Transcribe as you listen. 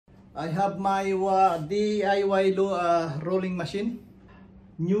I have my DIY rolling machine,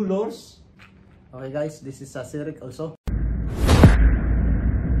 new lures. Okay guys, this is a Sirik also.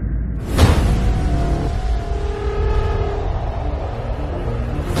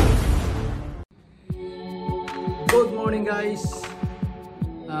 Good morning guys.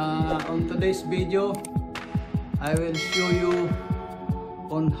 On today's video, I will show you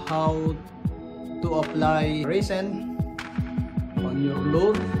on how to apply resin on your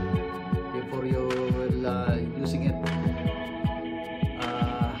lure before you will using it.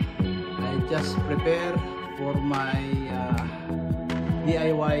 I just prepare for my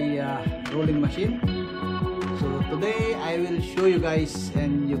DIY rolling machine. So today I will show you guys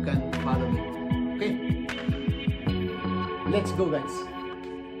and you can follow me. Okay, let's go guys.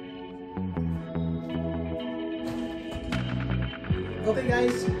 Okay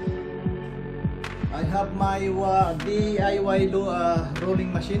guys, I have my DIY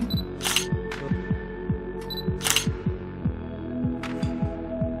rolling machine.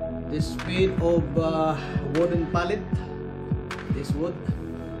 This made of wooden pallet, this wood,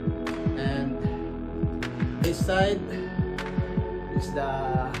 and this side is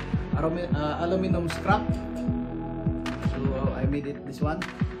the aluminum scrap. So I made it this one,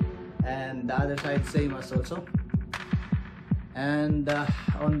 and the other side same as also. And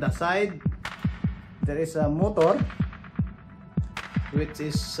on the side there is a motor which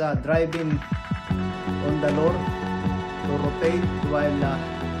is driving on the lure to rotate while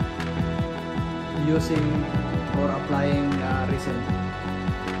using or applying resin.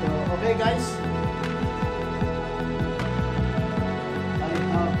 So okay guys, I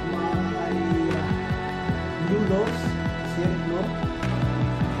have my new lures, Sirik lure.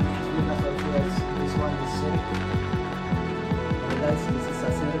 This one is Sirik. Guys, this is a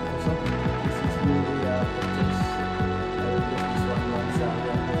Sirik also. This is newly purchased. I will use this one once we are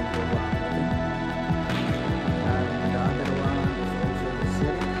going to hunting. And the other one is also the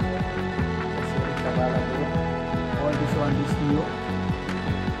Sirik. The Sirik Kabala group. All this one is new.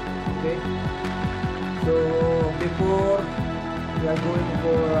 Okay. So before we are going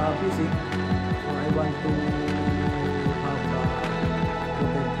for fishing, so I want to have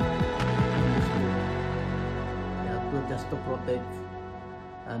just to protect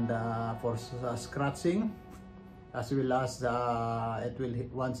and for scratching, as well as it will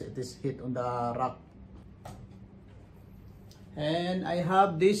hit once it is hit on the rock. And I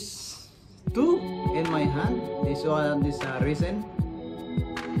have this two in my hand. This one is resin.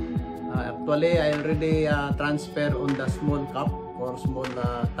 Actually I already transfer on the small cup or small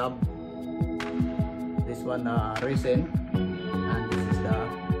tub. This one resin, and this is the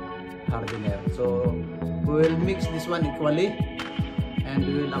hardener. So we will mix this one equally and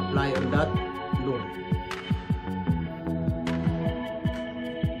we will apply on that lure.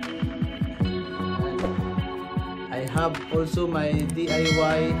 And I have also my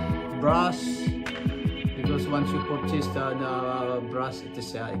DIY brush, because once you purchase the brush it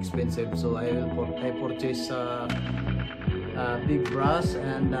is expensive, so I purchase a big brush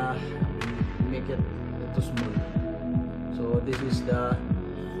and make it too small. So this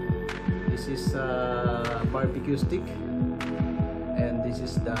is barbecue stick, and this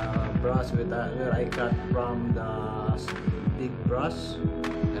is the brush where I cut from the big brush,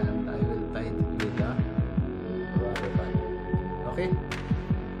 and I will tie it with the rubber band. Okay,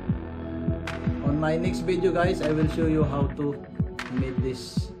 on my next video guys, I will show you how to make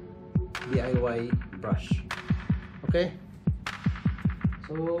this DIY brush. Okay,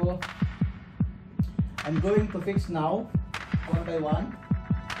 so I'm going to fix now one by one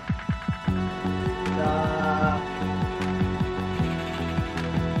the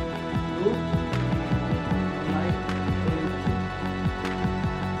loop my rolling machine.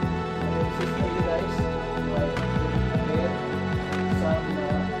 I will assist you guys while prepare some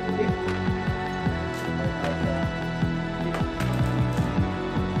tip. I have the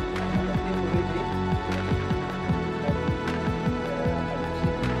tip ready.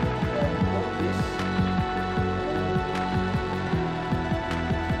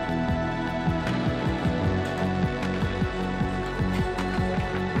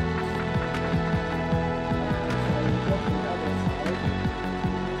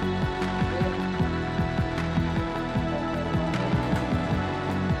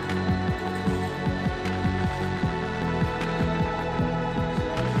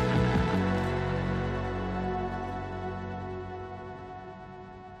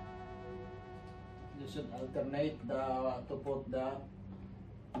 You should alternate to put the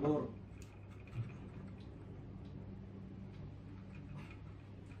lure.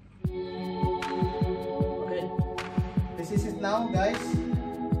 Okay, this is it now guys.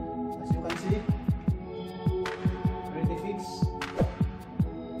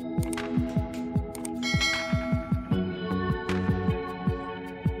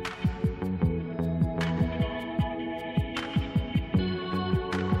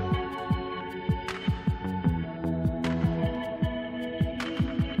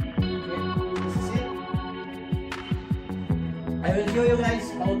 I will show you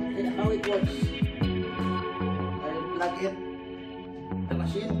guys how it works. I will plug it, the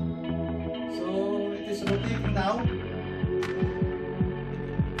machine. So it is rotating now.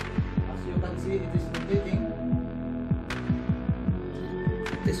 As you can see, it is rotating.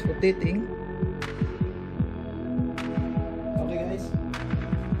 It is rotating. Okay guys,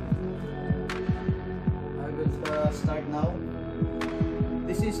 I will start now.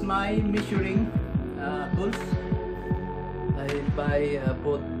 This is my measuring tools. I buy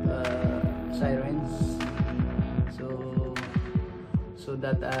both sirens so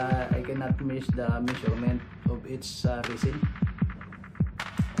that I cannot miss the measurement of each resin.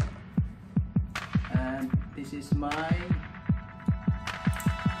 And this is my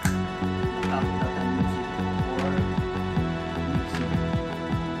cup that I'm using for mixing.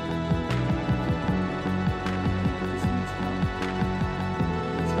 This mix now.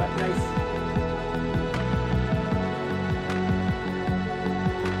 Let's start, guys.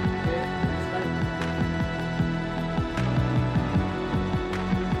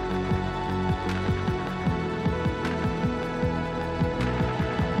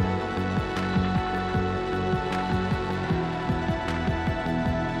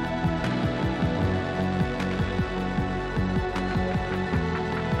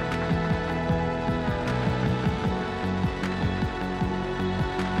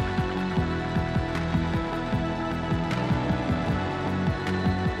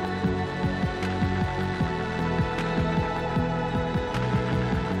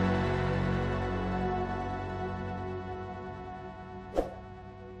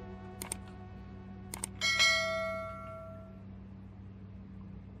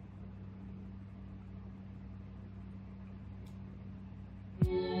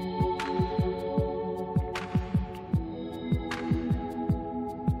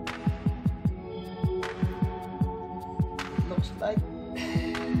 Looks like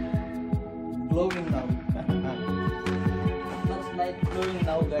glowing now. Looks like glowing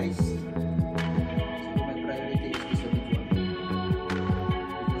now, guys. So my priority is this big one,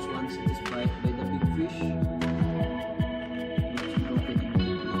 because once it is bright by the big fish, it's broken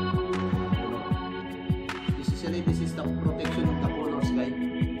immediately. Essentially, this is the protection of the colors, guys.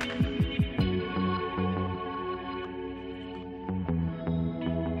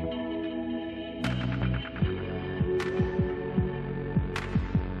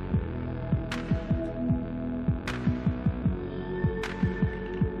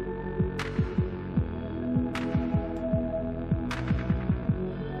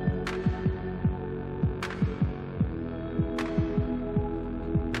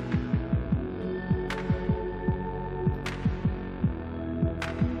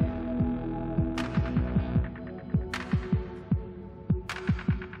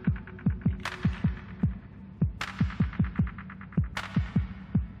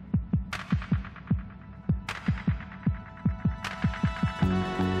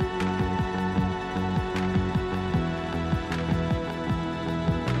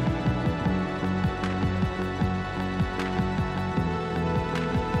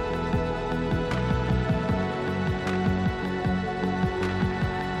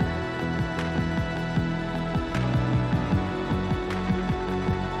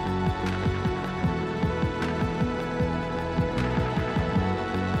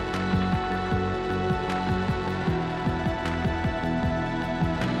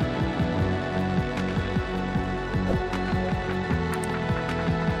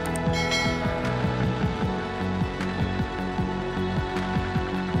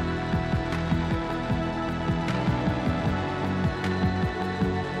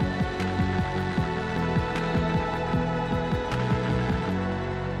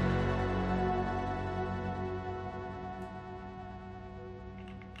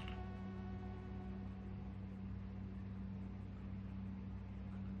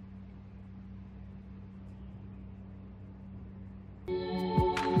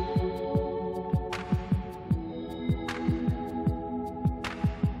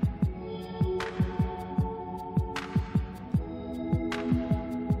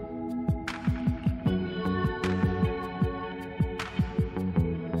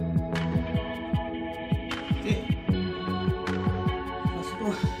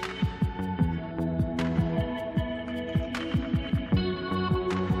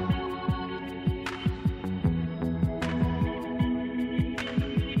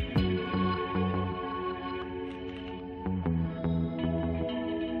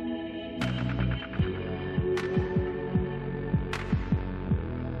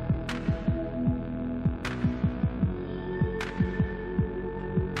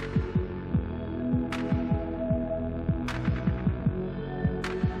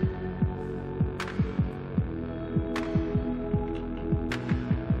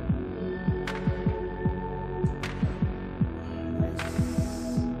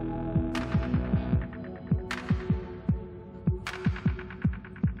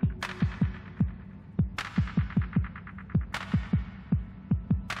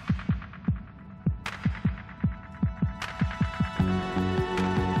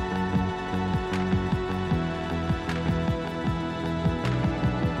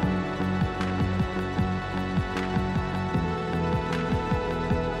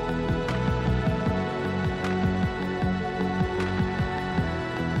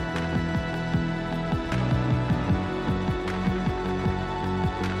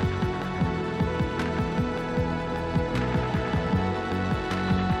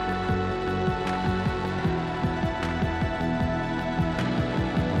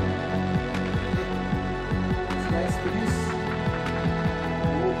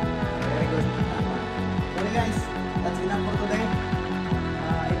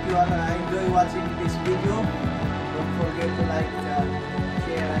 you enjoy watching this video, don't forget to like,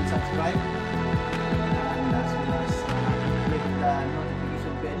 share, and subscribe, and as well as click the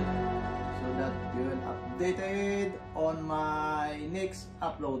notification bell so that you will updated on my next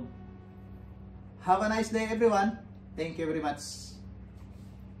upload. Have a nice day, everyone. Thank you very much.